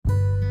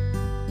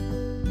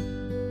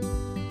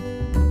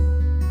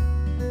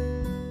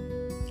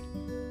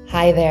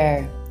Hi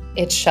there,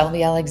 it's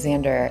Shelby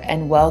Alexander,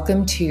 and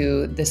welcome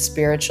to the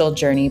Spiritual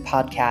Journey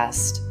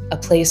Podcast, a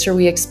place where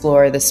we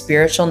explore the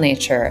spiritual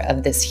nature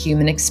of this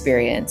human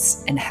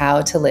experience and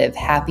how to live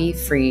happy,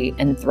 free,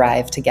 and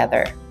thrive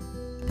together.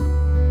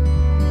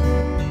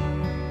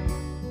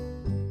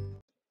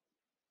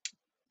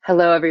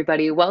 Hello,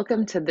 everybody.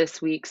 Welcome to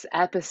this week's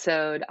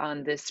episode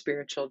on this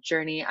spiritual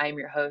journey. I'm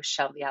your host,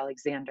 Shelby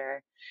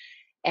Alexander.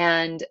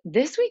 And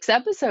this week's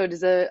episode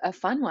is a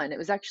fun one. It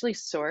was actually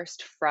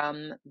sourced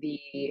from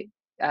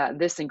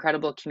this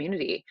incredible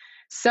community.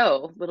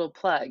 So, little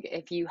plug,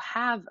 if you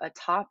have a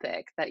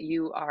topic that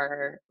you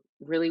are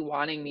really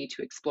wanting me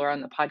to explore on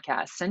the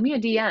podcast, send me a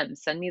DM,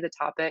 send me the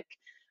topic.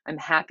 I'm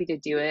happy to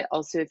do it.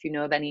 Also, if you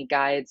know of any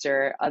guides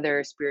or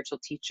other spiritual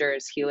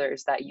teachers,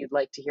 healers that you'd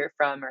like to hear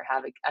from or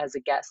have as a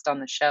guest on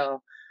the show,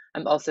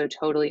 I'm also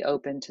totally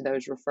open to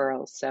those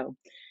referrals. So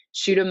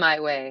shoot them my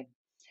way.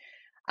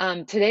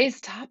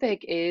 Today's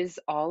topic is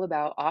all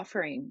about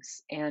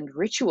offerings and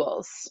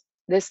rituals.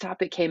 This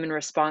topic came in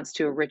response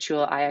to a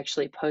ritual I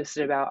actually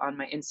posted about on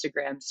my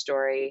Instagram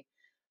story.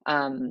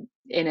 In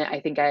it, I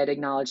think I had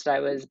acknowledged that I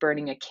was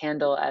burning a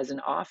candle as an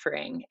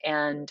offering.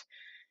 And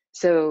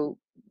so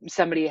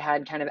somebody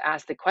had kind of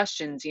asked the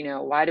questions,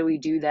 why do we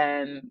do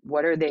them?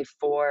 What are they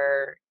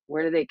for?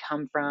 Where do they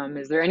come from?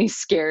 Is there any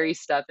scary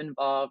stuff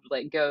involved,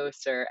 like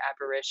ghosts or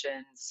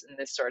apparitions and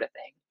this sort of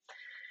thing?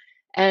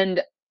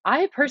 And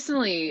I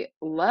personally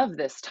love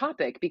this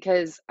topic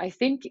because I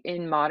think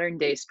in modern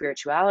day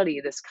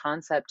spirituality, this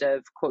concept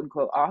of quote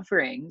unquote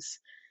offerings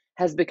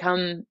has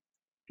become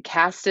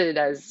casted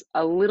as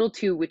a little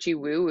too witchy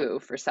woo woo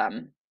for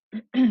some.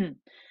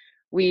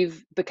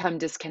 We've become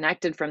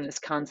disconnected from this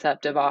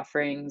concept of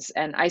offerings,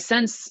 and I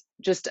sense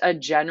just a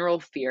general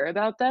fear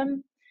about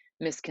them,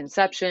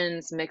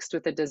 misconceptions mixed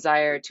with a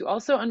desire to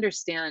also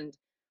understand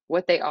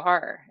what they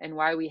are and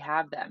why we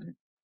have them,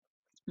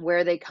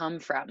 where they come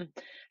from,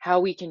 how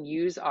we can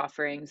use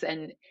offerings,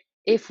 and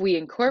if we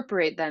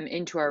incorporate them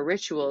into our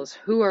rituals,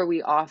 who are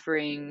we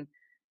offering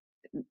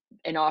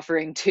an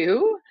offering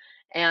to,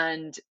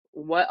 and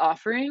what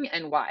offering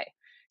and why.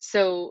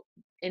 So,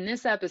 in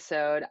this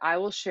episode, I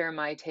will share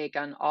my take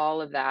on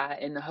all of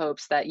that in the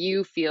hopes that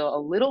you feel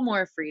a little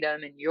more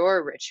freedom in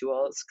your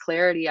rituals,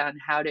 clarity on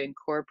how to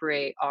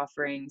incorporate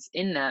offerings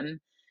in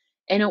them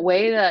in a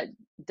way that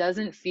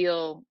doesn't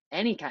feel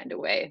any kind of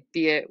way,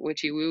 be it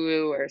witchy woo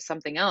woo or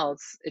something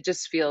else. It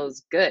just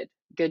feels good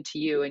to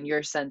you and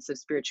your sense of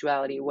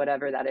spirituality,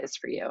 whatever that is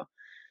for you.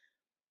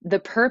 The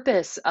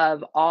purpose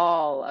of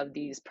all of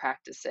these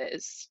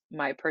practices,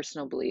 my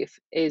personal belief,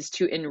 is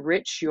to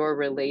enrich your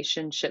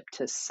relationship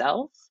to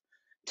self,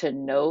 to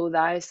know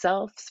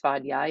thyself,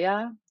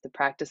 svadhyaya, the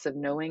practice of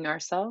knowing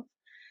ourself,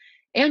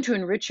 and to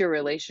enrich your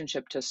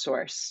relationship to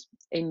source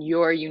in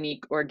your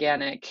unique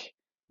organic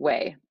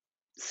way.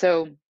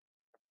 So,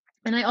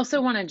 and I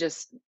also want to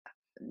just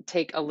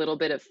take a little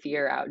bit of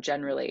fear out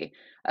generally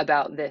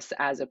about this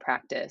as a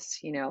practice.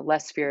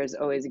 Less fear is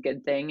always a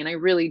good thing. And I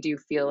really do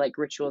feel like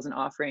rituals and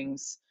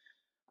offerings,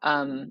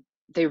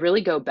 they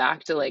really go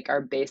back to like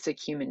our basic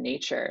human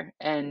nature,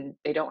 and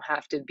they don't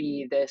have to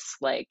be this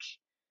like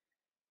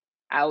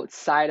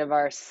outside of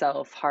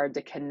ourself, hard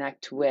to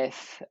connect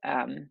with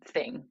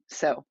thing.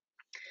 So,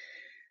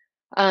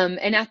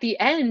 and at the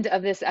end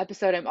of this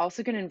episode, I'm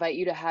also going to invite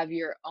you to have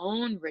your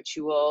own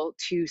ritual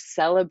to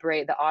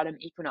celebrate the autumn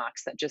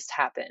equinox that just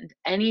happened.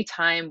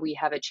 Anytime we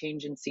have a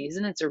change in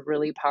season, it's a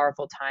really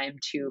powerful time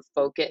to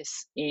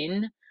focus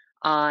in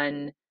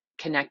on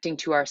connecting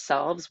to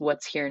ourselves,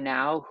 what's here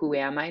now, who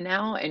am I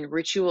now? And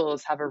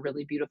rituals have a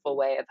really beautiful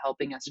way of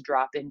helping us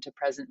drop into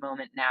present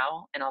moment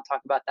now. And I'll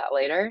talk about that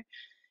later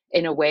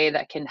in a way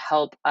that can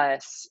help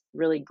us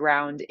really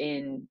ground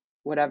in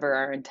whatever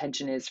our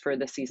intention is for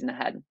the season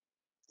ahead.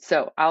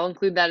 So I'll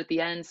include that at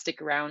the end.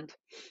 Stick around.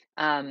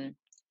 And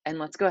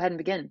let's go ahead and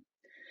begin.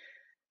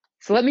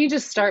 So let me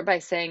just start by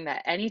saying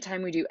that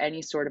anytime we do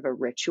any sort of a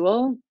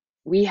ritual,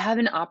 we have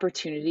an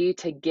opportunity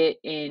to get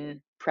in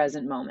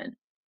present moment.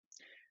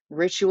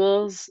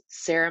 Rituals,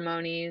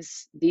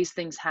 ceremonies, these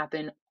things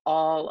happen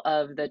all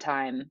of the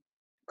time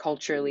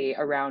culturally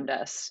around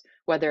us,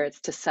 whether it's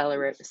to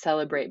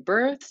celebrate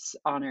births,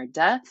 honor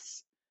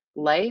deaths,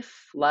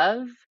 life,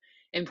 love,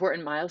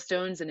 important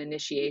milestones and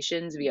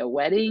initiations via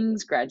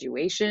weddings,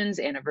 graduations,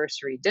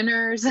 anniversary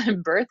dinners,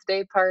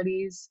 birthday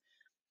parties,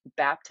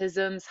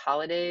 baptisms,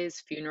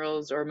 holidays,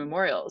 funerals, or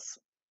memorials,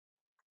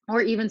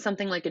 or even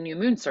something like a new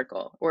moon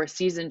circle or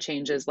season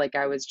changes, like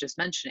I was just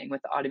mentioning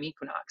with the autumn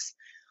equinox.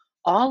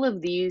 All of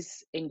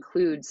these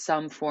include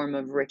some form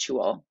of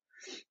ritual.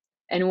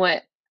 And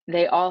what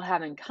they all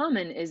have in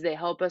common is they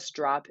help us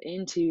drop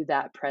into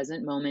that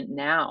present moment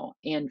now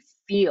and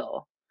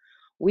feel.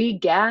 We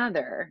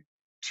gather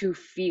to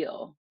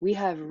feel. We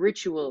have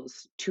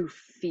rituals to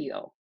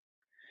feel.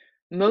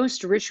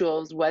 Most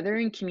rituals, whether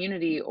in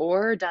community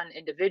or done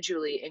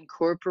individually,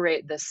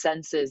 incorporate the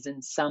senses in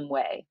some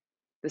way.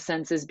 The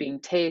senses being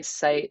taste,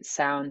 sight,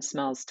 sound,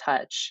 smells,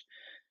 touch.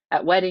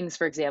 At weddings,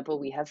 for example,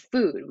 we have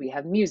food, we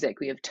have music,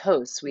 we have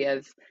toasts, we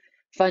have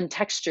Fun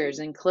textures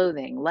in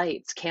clothing,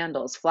 lights,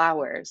 candles,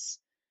 flowers.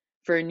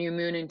 For a new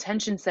moon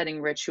intention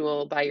setting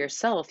ritual by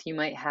yourself, you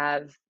might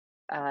have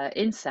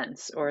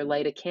incense or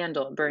light a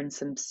candle, burn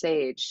some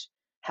sage,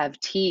 have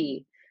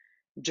tea,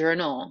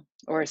 journal,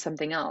 or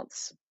something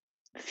else.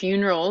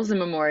 Funerals and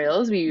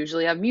memorials, we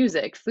usually have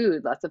music,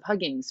 food, lots of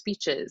hugging,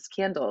 speeches,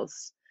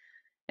 candles.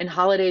 And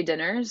holiday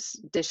dinners,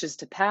 dishes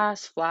to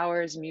pass,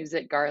 flowers,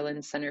 music,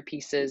 garlands,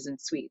 centerpieces, and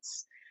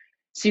sweets.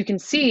 So you can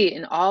see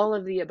in all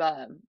of the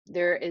above,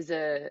 there is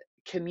a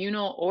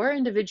communal or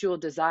individual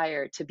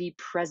desire to be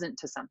present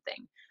to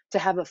something, to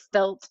have a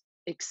felt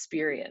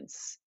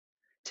experience,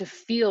 to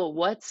feel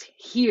what's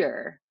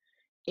here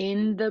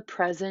in the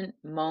present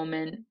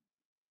moment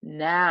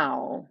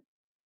now,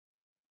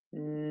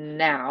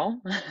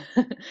 now,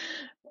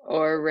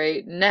 or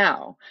right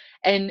now.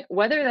 And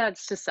whether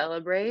that's to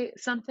celebrate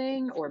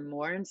something or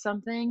mourn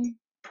something,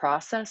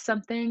 process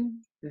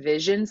something,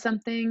 vision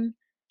something,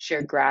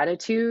 share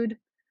gratitude,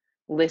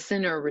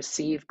 listen or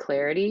receive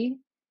clarity,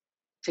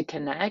 to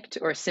connect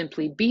or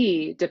simply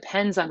be,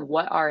 depends on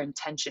what our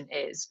intention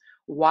is,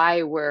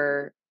 why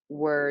we're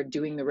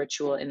doing the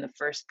ritual in the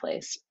first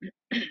place.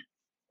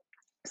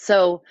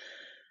 So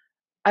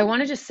I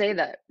want to just say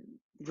that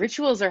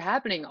rituals are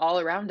happening all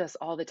around us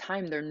all the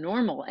time. They're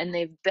normal and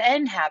they've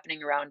been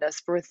happening around us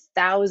for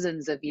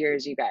thousands of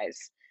years, you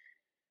guys.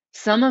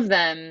 Some of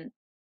them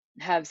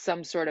have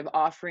some sort of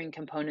offering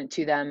component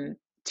to them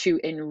to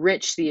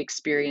enrich the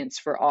experience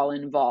for all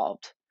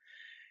involved.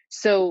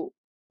 So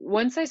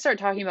once I start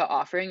talking about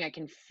offering, I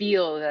can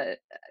feel that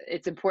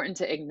it's important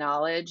to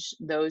acknowledge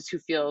those who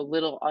feel a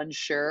little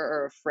unsure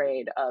or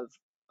afraid of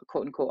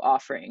quote unquote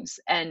offerings.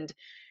 And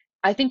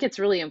I think it's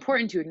really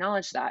important to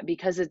acknowledge that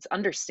because it's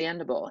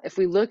understandable. If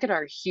we look at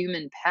our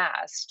human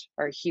past,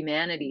 our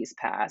humanity's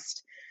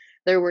past,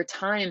 there were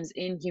times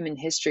in human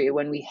history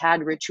when we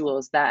had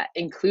rituals that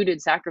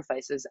included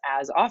sacrifices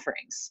as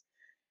offerings.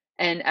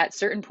 And at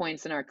certain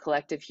points in our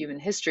collective human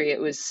history, it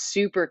was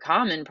super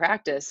common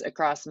practice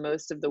across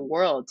most of the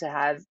world to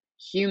have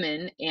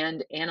human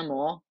and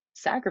animal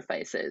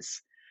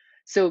sacrifices.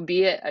 So,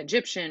 be it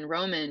Egyptian,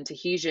 Roman,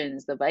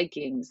 Tahitians, the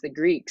Vikings, the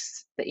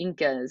Greeks, the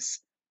Incas,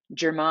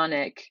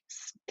 Germanic,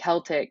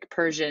 Celtic,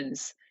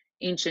 Persians,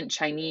 ancient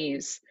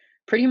Chinese,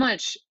 pretty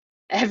much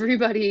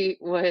everybody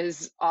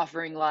was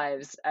offering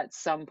lives at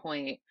some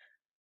point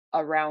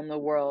around the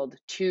world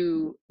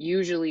to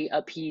usually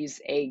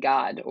appease a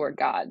god or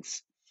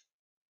gods.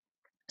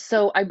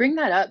 So, I bring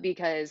that up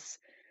because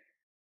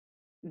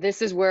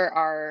this is where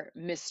our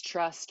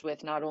mistrust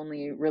with not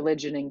only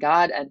religion and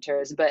God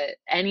enters, but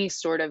any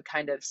sort of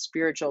kind of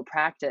spiritual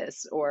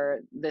practice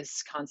or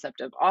this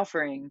concept of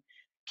offering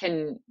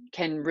can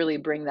really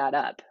bring that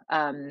up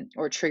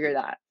or trigger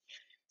that.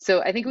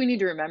 So I think we need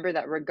to remember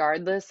that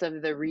regardless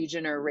of the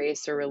region or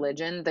race or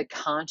religion, the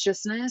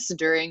consciousness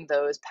during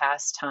those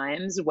past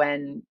times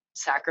when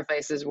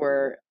sacrifices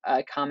were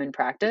a common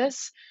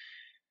practice,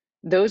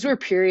 those were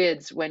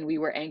periods when we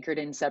were anchored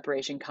in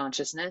separation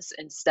consciousness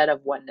instead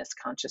of oneness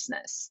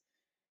consciousness.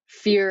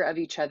 Fear of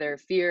each other,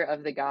 fear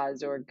of the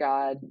gods or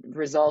God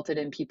resulted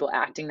in people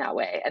acting that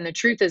way. And the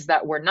truth is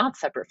that we're not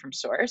separate from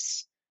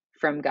source,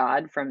 from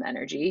God, from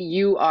energy.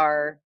 You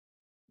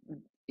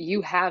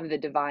have the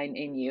divine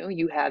in you.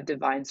 You have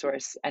divine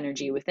source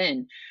energy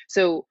within.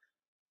 So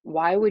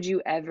why would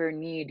you ever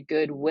need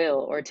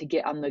goodwill or to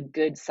get on the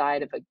good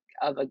side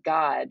of a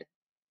God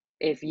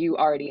if you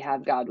already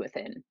have God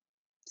within?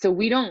 So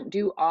we don't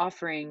do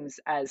offerings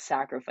as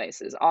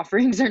sacrifices.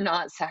 Offerings are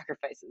not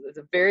sacrifices. It's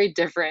a very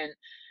different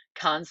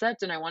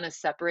concept. And I want to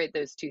separate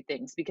those two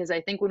things because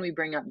I think when we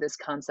bring up this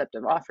concept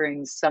of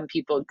offerings, some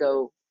people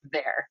go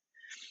there.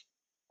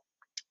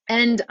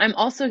 And I'm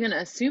also going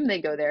to assume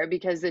they go there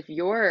because if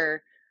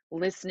you're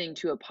listening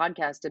to a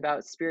podcast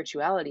about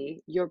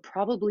spirituality, you're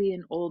probably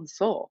an old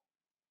soul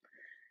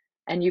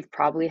and you've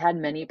probably had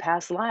many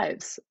past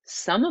lives,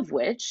 some of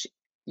which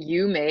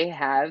you may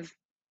have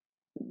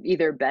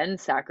either been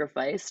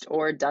sacrificed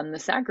or done the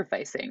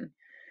sacrificing.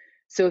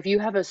 So if you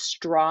have a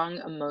strong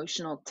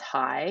emotional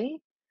tie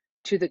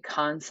to the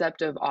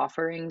concept of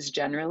offerings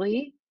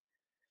generally,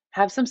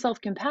 have some self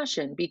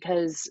compassion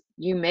because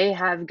you may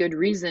have good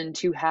reason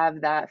to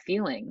have that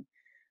feeling.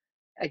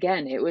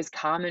 Again, it was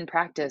common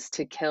practice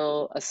to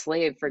kill a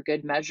slave for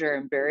good measure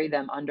and bury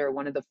them under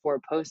one of the four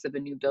posts of a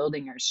new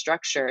building or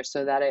structure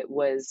so that it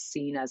was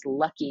seen as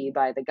lucky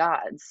by the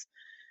gods.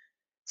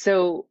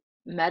 So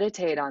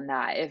meditate on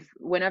that. If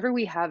whenever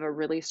we have a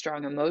really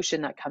strong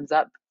emotion that comes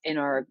up in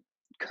our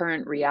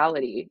current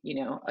reality,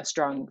 a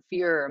strong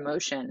fear or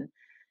emotion,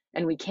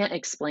 and we can't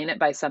explain it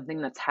by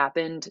something that's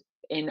happened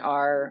in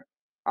our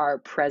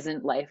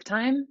present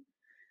lifetime.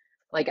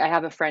 Like I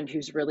have a friend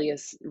who's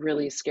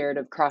really scared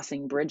of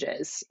crossing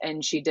bridges,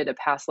 and she did a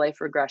past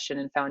life regression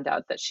and found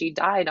out that she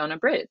died on a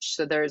bridge.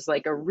 So there's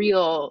like a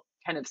real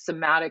kind of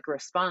somatic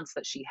response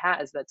that she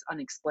has that's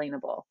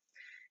unexplainable,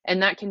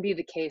 and that can be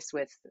the case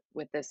with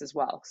this as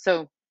well.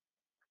 So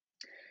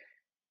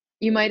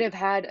you might have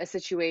had a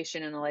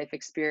situation in a life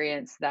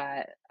experience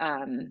that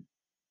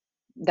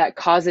that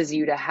causes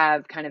you to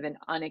have kind of an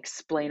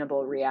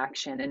unexplainable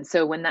reaction. And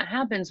so when that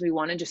happens, we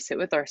want to just sit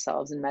with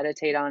ourselves and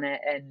meditate on it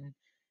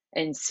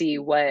and see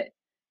what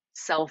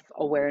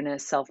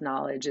self-awareness,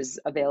 self-knowledge is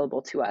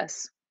available to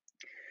us.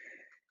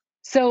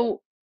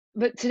 So,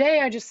 but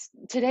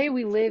today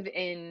we live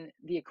in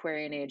the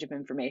Aquarian age of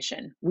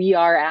information. We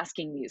are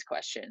asking these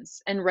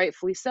questions, and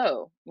rightfully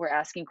so. We're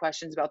asking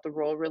questions about the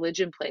role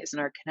religion plays in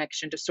our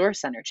connection to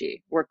source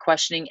energy. We're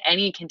questioning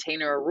any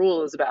container or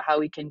rules about how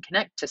we can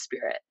connect to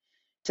spirit,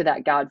 to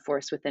that God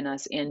force within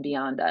us and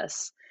beyond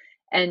us.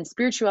 And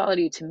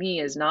spirituality to me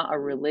is not a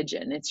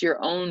religion, it's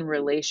your own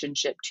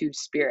relationship to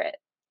spirit.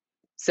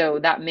 So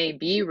that may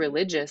be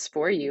religious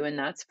for you, and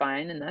that's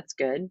fine and that's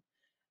good,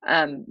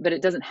 but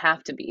it doesn't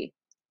have to be.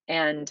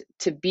 And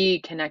to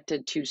be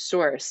connected to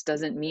source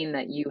doesn't mean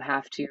that you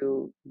have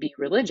to be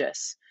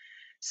religious.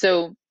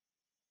 So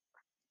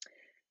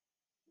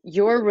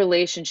your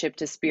relationship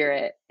to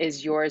spirit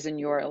is yours and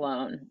your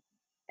alone.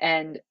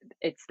 And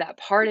it's that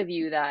part of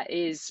you that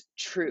is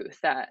truth,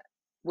 that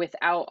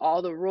without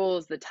all the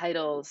rules, the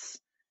titles,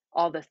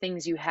 all the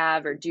things you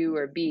have or do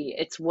or be,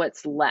 it's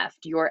what's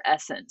left, your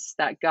essence,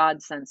 that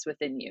God sense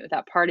within you,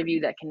 that part of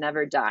you that can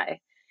never die.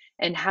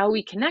 And how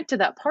we connect to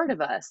that part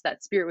of us,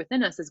 that spirit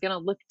within us, is going to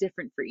look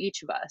different for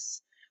each of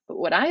us. But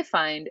what I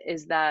find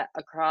is that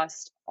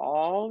across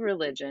all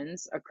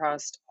religions,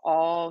 across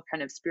all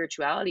kind of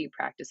spirituality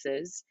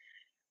practices,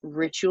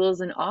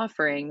 rituals and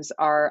offerings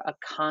are a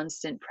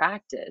constant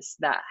practice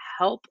that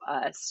help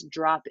us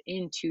drop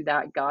into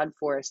that God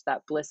force,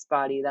 that bliss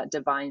body, that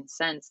divine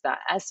sense, that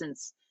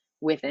essence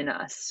within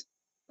us.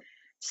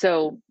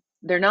 So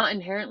they're not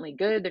inherently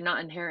good, they're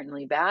not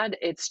inherently bad.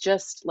 It's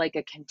just like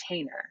a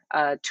container,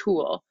 a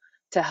tool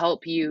to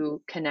help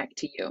you connect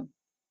to you.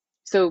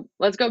 So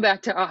let's go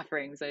back to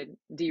offerings. I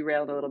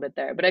derailed a little bit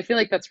there, but I feel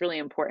like that's really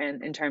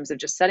important in terms of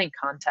just setting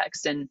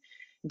context and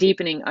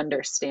deepening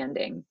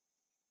understanding.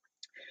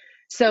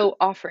 So,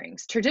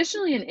 offerings.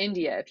 Traditionally in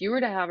India, if you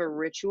were to have a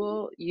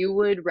ritual, you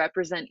would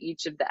represent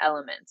each of the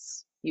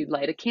elements. You'd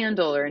light a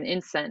candle or an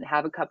incense,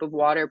 have a cup of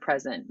water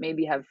present,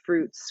 maybe have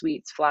fruits,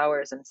 sweets,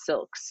 flowers, and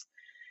silks.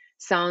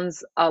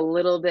 Sounds a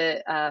little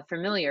bit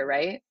familiar,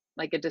 right?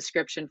 Like a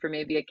description for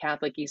maybe a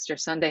Catholic Easter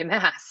Sunday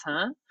Mass,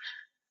 huh?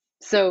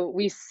 So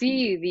we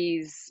see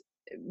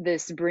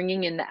this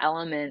bringing in the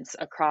elements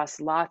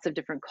across lots of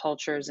different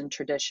cultures and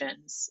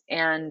traditions.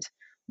 And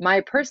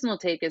my personal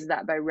take is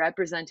that by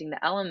representing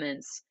the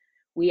elements,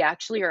 we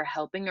actually are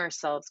helping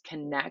ourselves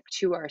connect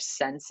to our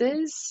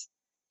senses,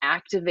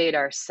 activate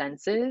our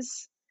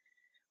senses,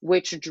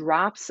 which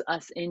drops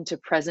us into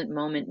present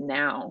moment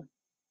now.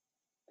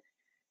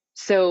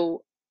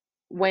 So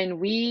when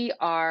we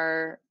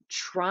are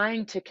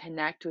trying to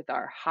connect with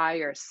our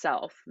higher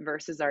self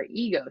versus our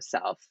ego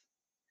self,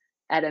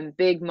 at a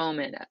big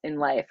moment in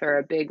life or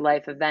a big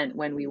life event,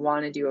 when we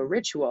want to do a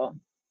ritual,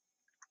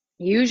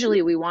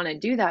 usually we want to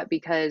do that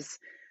because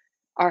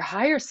our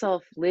higher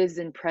self lives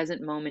in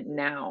present moment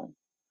now.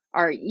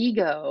 Our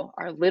ego,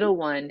 our little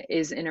one,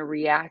 is in a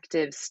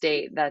reactive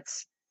state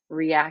that's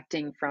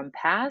reacting from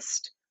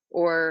past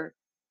or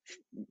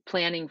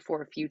planning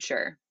for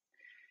future.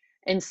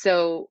 And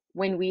so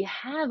when we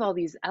have all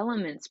these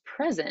elements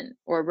present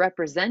or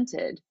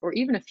represented, or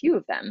even a few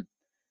of them,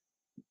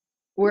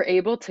 we're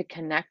able to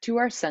connect to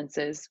our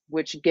senses,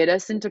 which get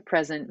us into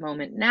present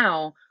moment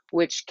now,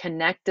 which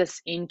connect us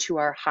into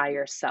our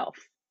higher self.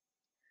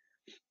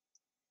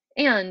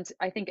 And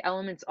I think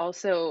elements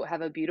also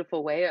have a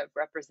beautiful way of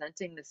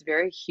representing this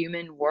very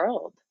human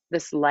world,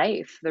 this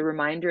life, the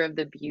reminder of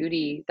the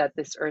beauty that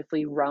this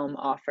earthly realm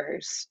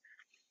offers.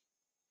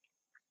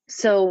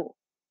 So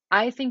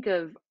I think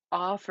of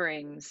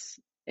offerings,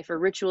 if a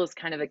ritual is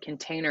kind of a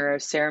container or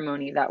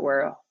ceremony that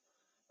we're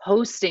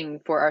hosting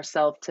for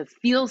ourselves to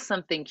feel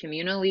something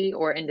communally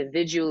or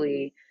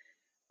individually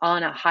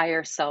on a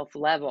higher self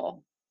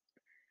level.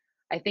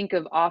 I think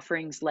of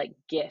offerings like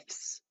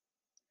gifts.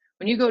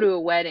 When you go to a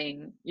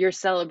wedding, you're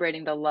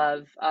celebrating the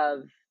love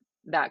of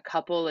that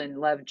couple and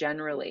love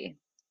generally.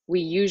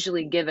 We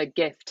usually give a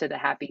gift to the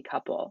happy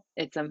couple.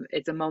 It's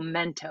a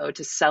memento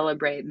to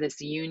celebrate this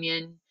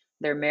union,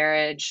 their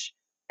marriage,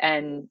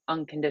 and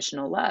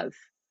unconditional love.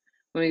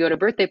 When we go to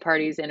birthday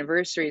parties,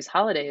 anniversaries,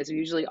 holidays, we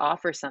usually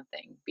offer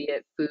something, be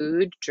it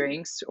food,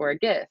 drinks, or a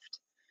gift.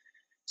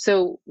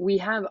 So we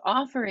have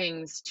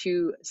offerings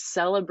to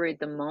celebrate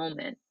the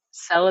moment,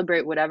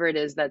 celebrate whatever it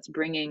is that's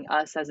bringing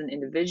us as an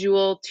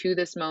individual to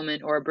this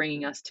moment or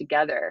bringing us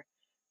together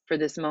for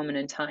this moment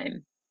in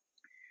time.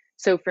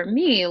 So for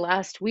me,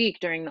 last week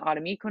during the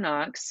autumn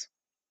equinox,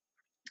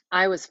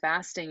 I was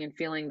fasting and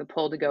feeling the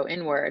pull to go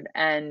inward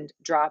and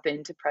drop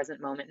into present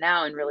moment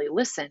now and really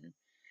listen.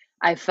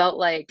 I felt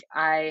like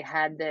I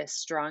had this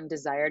strong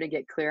desire to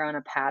get clear on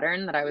a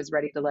pattern that I was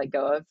ready to let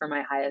go of for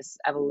my highest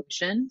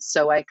evolution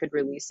so I could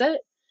release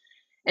it.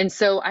 And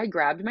so I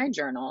grabbed my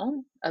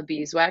journal, a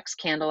beeswax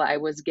candle I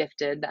was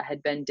gifted that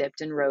had been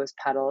dipped in rose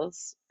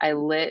petals. I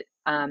lit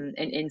an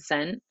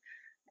incense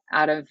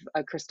out of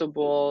a crystal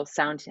bowl,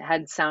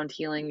 had sound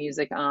healing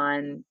music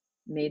on,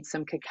 made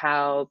some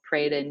cacao,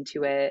 prayed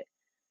into it,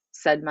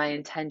 said my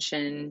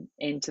intention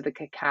into the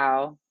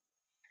cacao,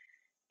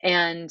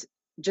 and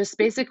just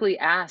basically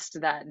asked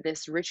that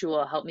this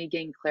ritual help me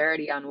gain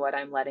clarity on what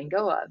I'm letting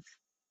go of.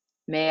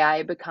 May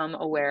I become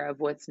aware of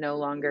what's no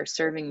longer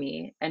serving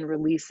me and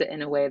release it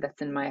in a way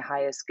that's in my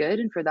highest good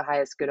and for the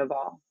highest good of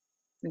all.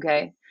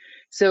 Okay.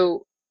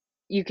 So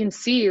you can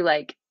see,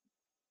 like,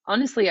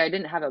 honestly, I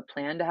didn't have a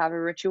plan to have a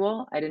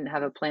ritual. I didn't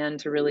have a plan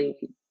to really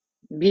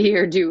be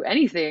or do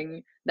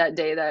anything that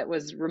day that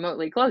was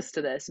remotely close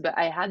to this, but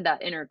I had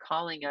that inner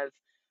calling of,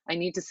 I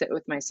need to sit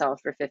with myself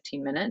for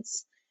 15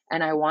 minutes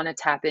and I want to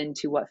tap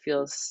into what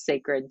feels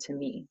sacred to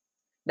me,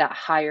 that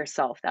higher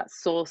self, that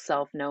soul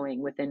self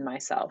knowing within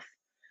myself.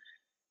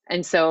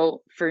 And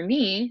so for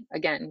me,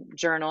 again,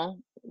 journal,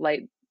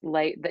 light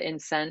the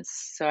incense.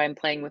 So I'm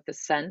playing with the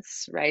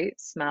scents, right?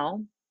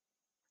 Smell.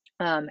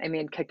 I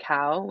made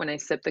cacao. When I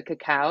sip the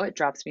cacao, it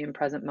drops me in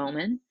present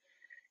moment.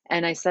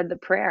 And I said the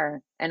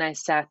prayer and I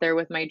sat there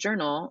with my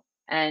journal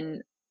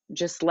and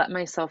just let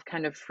myself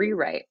kind of free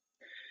write.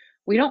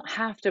 We don't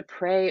have to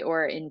pray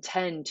or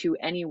intend to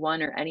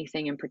anyone or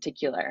anything in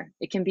particular.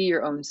 It can be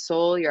your own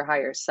soul, your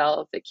higher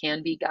self. It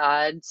can be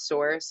God,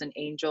 source, an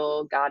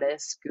angel,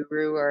 goddess,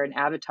 guru, or an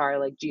avatar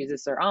like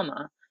Jesus or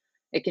Amma.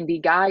 It can be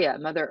Gaia,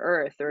 Mother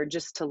Earth, or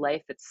just to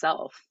life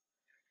itself.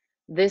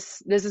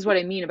 This is what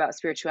I mean about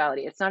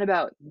spirituality. It's not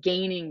about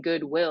gaining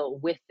goodwill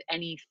with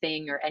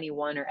anything or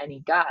anyone or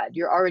any god.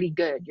 You're already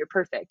good. You're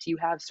perfect. You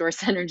have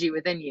source energy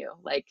within you.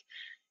 Like,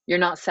 you're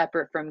not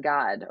separate from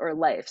God or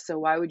life. So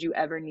why would you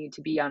ever need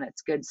to be on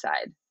its good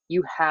side?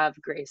 You have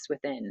grace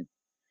within.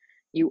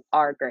 You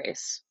are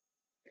grace.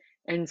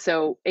 And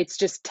so it's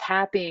just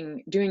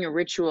tapping, doing a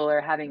ritual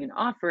or having an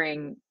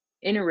offering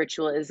in a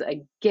ritual is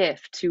a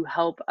gift to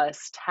help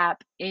us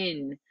tap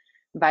in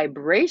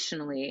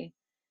vibrationally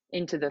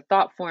into the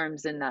thought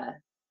forms in the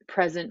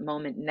present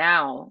moment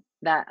now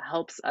that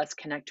helps us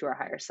connect to our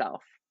higher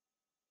self.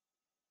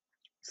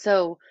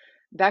 So,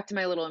 back to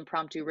my little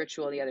impromptu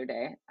ritual the other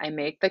day. I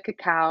make the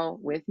cacao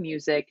with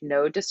music,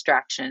 no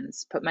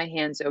distractions, put my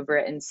hands over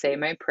it and say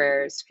my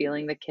prayers,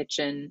 feeling the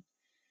kitchen,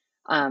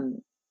 um,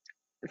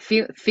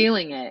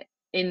 feeling it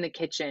in the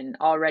kitchen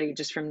already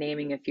just from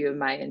naming a few of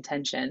my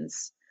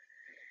intentions.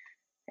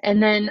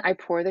 And then I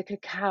pour the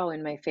cacao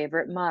in my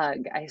favorite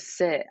mug. I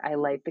sit, I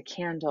light the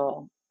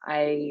candle,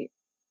 I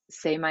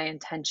say my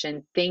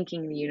intention,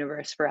 thanking the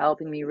universe for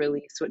helping me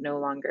release what no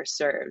longer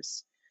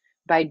serves.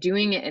 By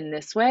doing it in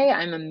this way,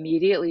 I'm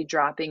immediately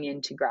dropping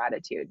into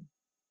gratitude.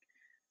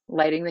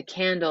 Lighting the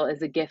candle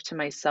is a gift to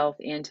myself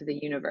and to the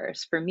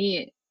universe. For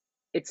me,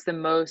 it's the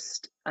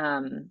most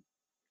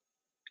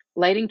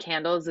lighting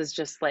candles is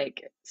just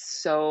like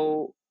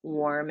so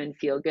warm and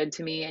feel good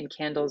to me, and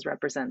candles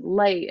represent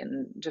light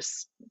and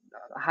just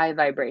high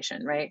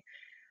vibration, right?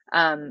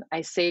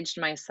 I saged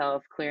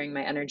myself, clearing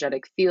my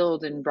energetic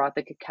field, and brought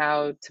the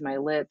cacao to my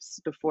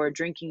lips. Before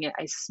drinking it,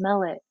 I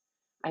smell it,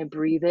 I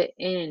breathe it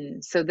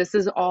in. So this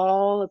is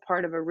all a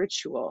part of a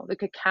ritual. The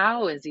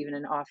cacao is even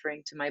an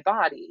offering to my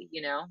body,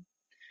 you know?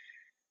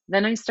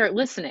 Then I start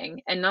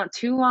listening, and not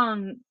too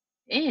long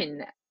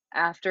in,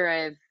 after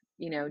I've,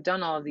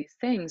 done all of these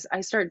things,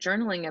 I start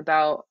journaling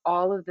about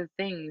all of the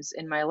things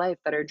in my life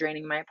that are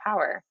draining my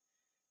power.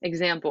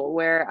 Example,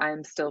 where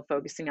I'm still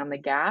focusing on the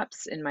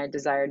gaps in my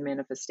desired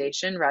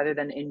manifestation rather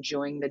than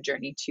enjoying the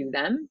journey to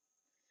them.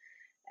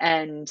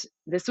 And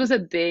this was a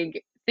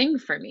big thing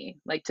for me,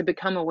 like to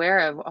become aware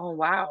of, oh,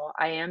 wow,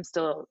 I am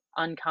still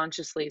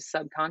unconsciously,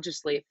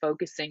 subconsciously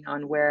focusing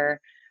on where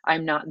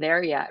I'm not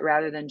there yet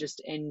rather than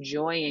just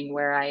enjoying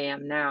where I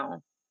am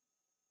now.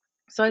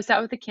 So I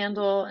sat with the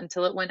candle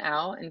until it went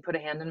out and put a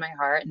hand in my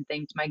heart and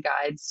thanked my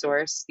guides,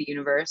 source, the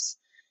universe,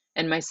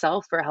 and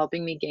myself for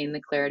helping me gain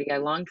the clarity I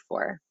longed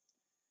for.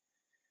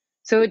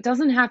 So it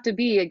doesn't have to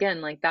be,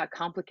 again, like that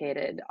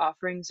complicated.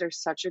 Offerings are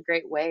such a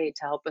great way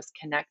to help us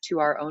connect to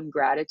our own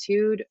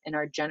gratitude and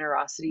our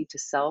generosity to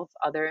self,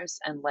 others,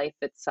 and life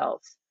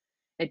itself.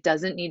 It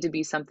doesn't need to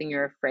be something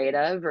you're afraid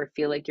of or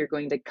feel like you're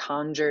going to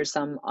conjure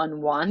some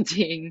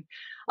unwanted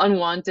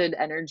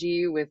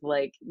energy with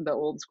like the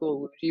old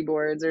school Ouija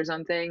boards or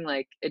something.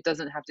 Like, it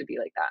doesn't have to be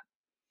like that.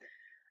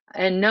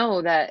 And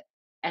know that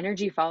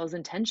energy follows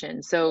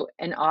intention. So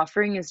an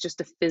offering is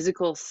just a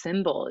physical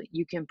symbol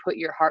you can put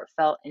your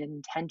heartfelt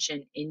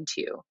intention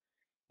into.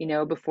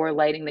 Before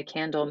lighting the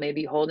candle,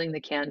 maybe holding the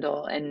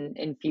candle and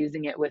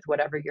infusing it with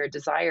whatever your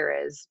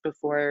desire is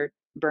before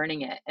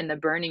burning it. And the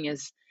burning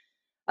is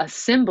a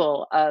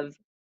symbol of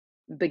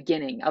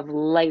beginning, of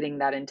lighting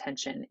that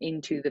intention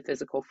into the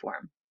physical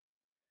form.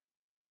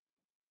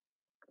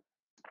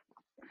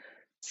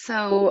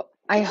 So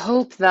I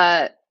hope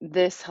that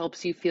this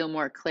helps you feel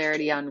more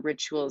clarity on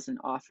rituals and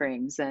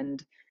offerings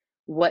and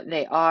what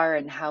they are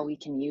and how we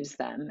can use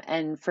them.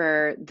 And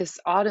for this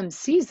autumn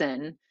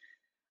season,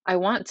 I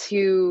want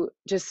to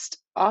just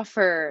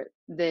offer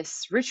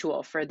this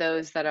ritual for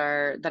those that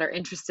are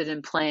interested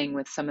in playing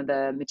with some of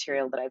the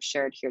material that I've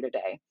shared here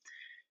today.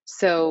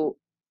 So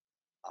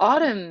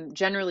autumn,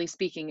 generally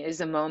speaking,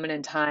 is a moment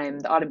in time,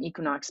 the autumn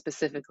equinox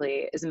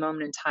specifically, is a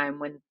moment in time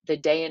when the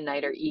day and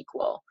night are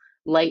equal.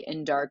 light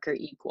and dark are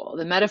equal.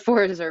 The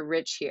metaphors are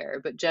rich here,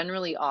 but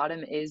generally,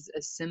 autumn is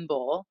a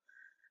symbol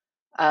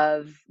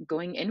of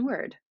going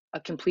inward, a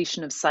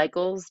completion of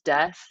cycles,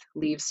 death,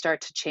 leaves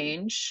start to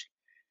change,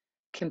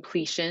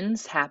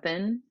 completions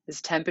happen.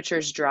 As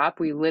temperatures drop,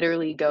 we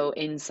literally go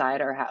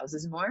inside our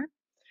houses more.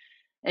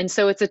 And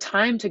so it's a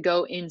time to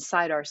go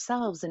inside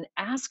ourselves and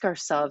ask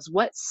ourselves,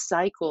 what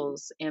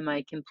cycles am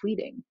I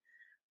completing?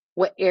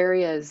 What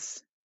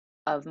areas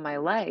of my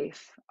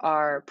life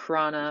are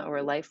prana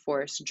or life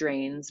force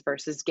drains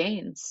versus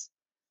gains?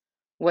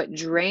 What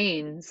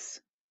drains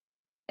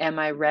am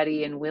I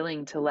ready and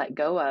willing to let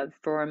go of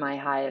for my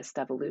highest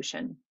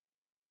evolution?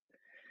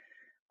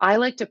 I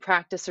like to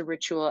practice a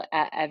ritual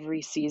at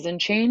every season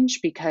change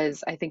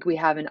because I think we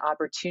have an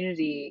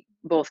opportunity,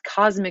 both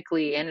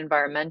cosmically and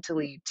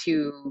environmentally,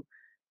 to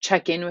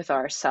check in with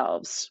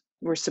ourselves.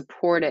 We're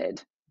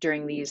supported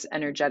during these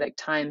energetic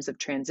times of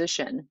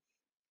transition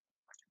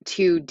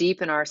to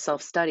deepen our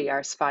self study,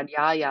 our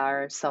svadhyaya,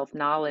 our self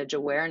knowledge,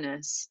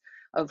 awareness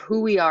of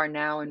who we are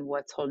now and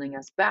what's holding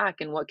us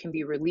back and what can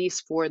be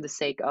released for the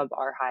sake of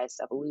our highest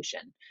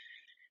evolution.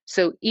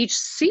 So each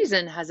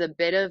season has a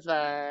bit of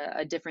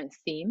a different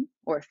theme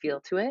or feel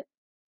to it.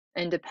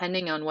 And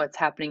depending on what's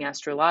happening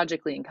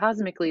astrologically and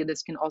cosmically,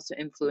 this can also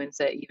influence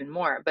it even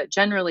more. But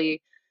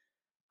generally,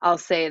 I'll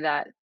say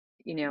that,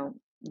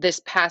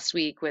 this past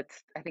week with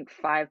I think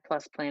 5+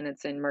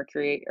 planets in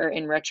Mercury or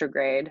in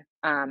retrograde,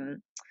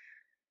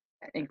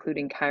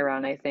 including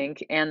Chiron, I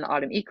think, and the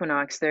autumn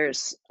equinox,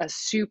 there's a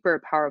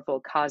super powerful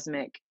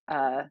cosmic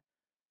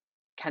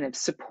kind of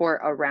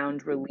support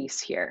around release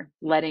here,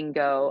 letting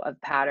go of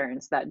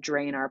patterns that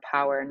drain our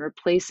power and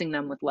replacing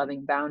them with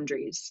loving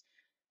boundaries,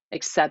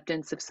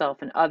 acceptance of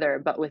self and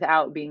other, but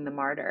without being the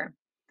martyr.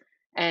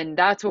 And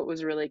that's what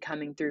was really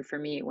coming through for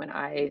me when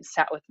I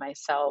sat with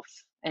myself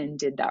and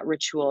did that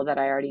ritual that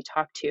I already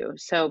talked to.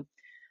 So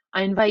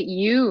I invite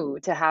you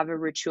to have a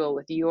ritual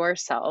with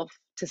yourself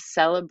to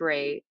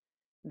celebrate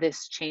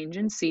this change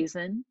in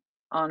season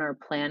on our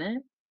planet,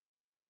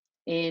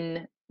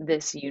 in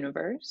this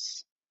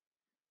universe,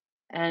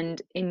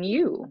 and in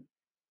you,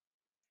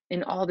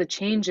 in all the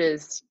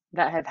changes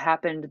that have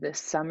happened this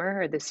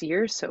summer or this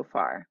year so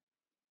far.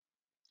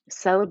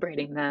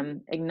 Celebrating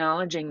them,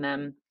 acknowledging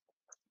them,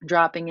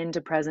 dropping into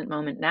present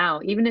moment now,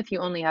 even if you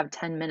only have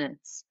 10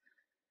 minutes.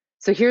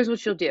 So here's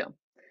what you'll do.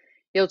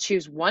 You'll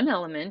choose one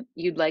element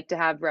you'd like to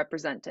have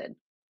represented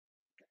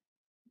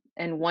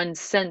and one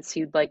sense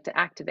you'd like to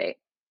activate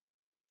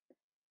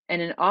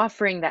and an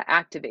offering that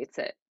activates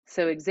it.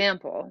 So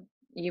example,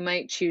 you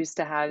might choose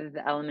to have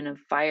the element of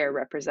fire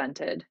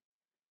represented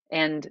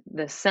and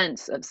the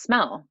sense of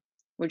smell,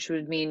 which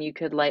would mean you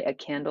could light a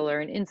candle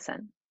or an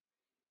incense.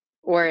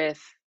 Or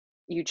if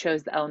you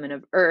chose the element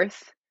of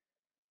earth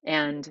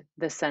and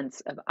the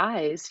sense of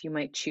eyes, you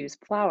might choose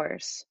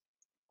flowers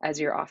as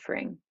your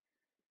offering.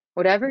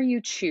 Whatever you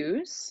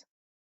choose,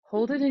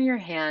 hold it in your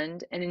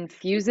hand and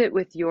infuse it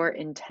with your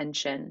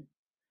intention.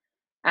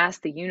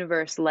 Ask the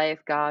universe, life,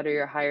 God, or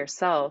your higher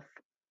self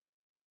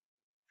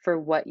for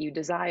what you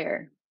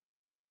desire.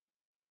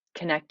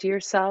 Connect to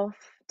yourself.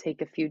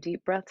 Take a few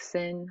deep breaths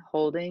in,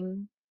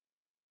 holding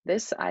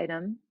this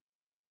item,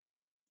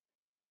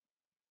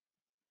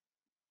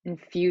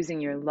 infusing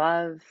your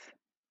love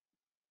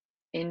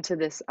into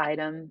this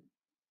item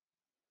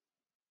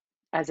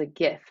as a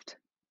gift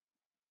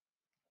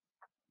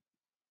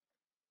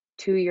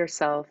to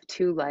yourself,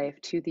 to life,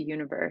 to the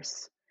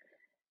universe.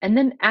 And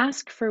then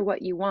ask for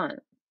what you want.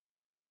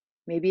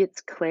 Maybe it's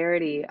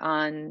clarity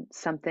on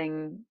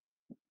something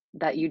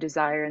that you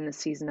desire in the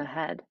season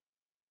ahead.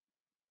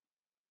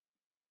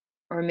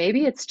 Or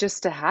maybe it's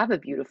just to have a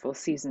beautiful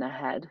season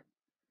ahead,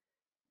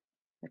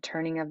 the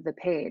turning of the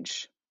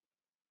page,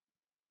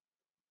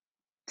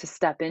 to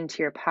step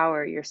into your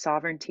power, your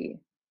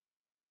sovereignty.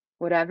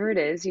 Whatever it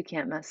is, you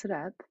can't mess it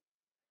up.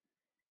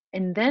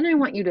 And then I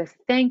want you to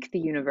thank the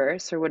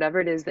universe or whatever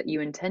it is that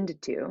you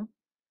intended to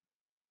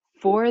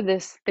for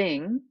this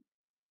thing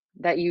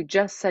that you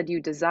just said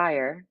you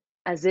desire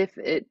as if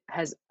it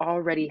has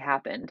already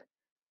happened.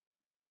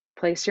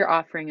 Place your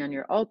offering on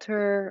your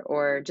altar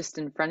or just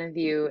in front of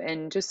you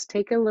and just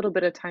take a little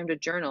bit of time to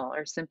journal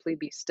or simply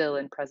be still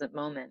in present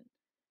moment.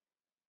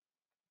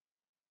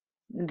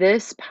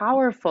 This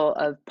powerful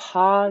of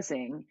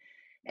pausing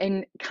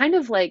and kind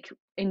of like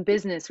in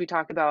business, we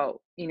talk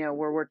about,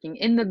 we're working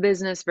in the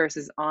business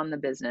versus on the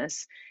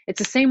business. It's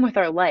the same with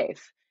our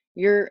life.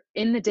 You're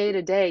in the day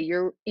to day,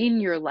 you're in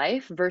your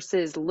life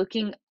versus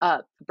looking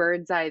up,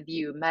 bird's eye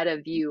view,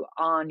 meta view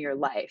on your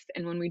life.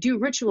 And when we do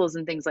rituals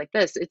and things like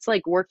this, it's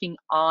like working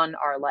on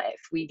our life.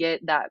 We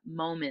get that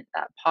moment,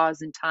 that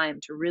pause in time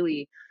to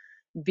really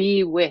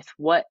be with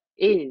what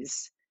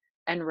is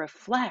and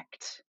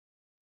reflect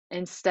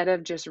instead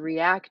of just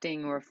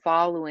reacting or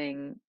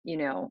following,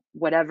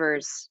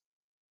 whatever's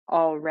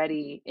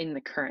already in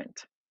the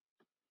current.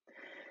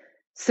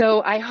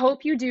 So I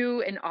hope you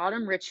do an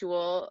autumn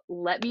ritual.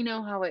 Let me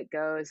know how it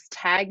goes.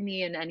 Tag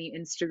me in any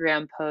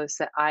Instagram posts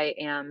that I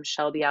am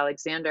Shelby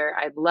Alexander.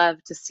 I'd love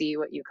to see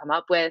what you come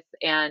up with.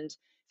 And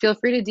feel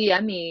free to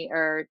DM me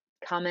or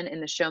comment in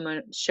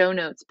the show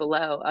notes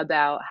below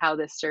about how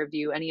this served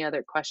you, any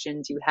other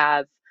questions you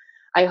have.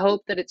 I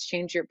hope that it's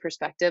changed your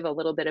perspective a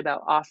little bit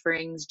about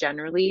offerings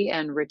generally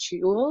and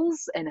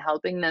rituals and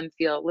helping them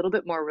feel a little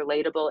bit more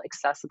relatable,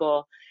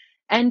 accessible,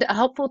 and a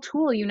helpful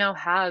tool you now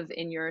have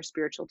in your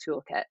spiritual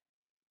toolkit.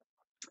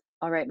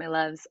 All right, my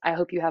loves, I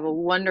hope you have a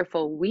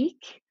wonderful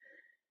week.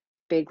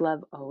 Big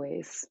love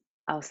always.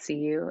 I'll see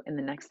you in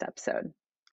the next episode.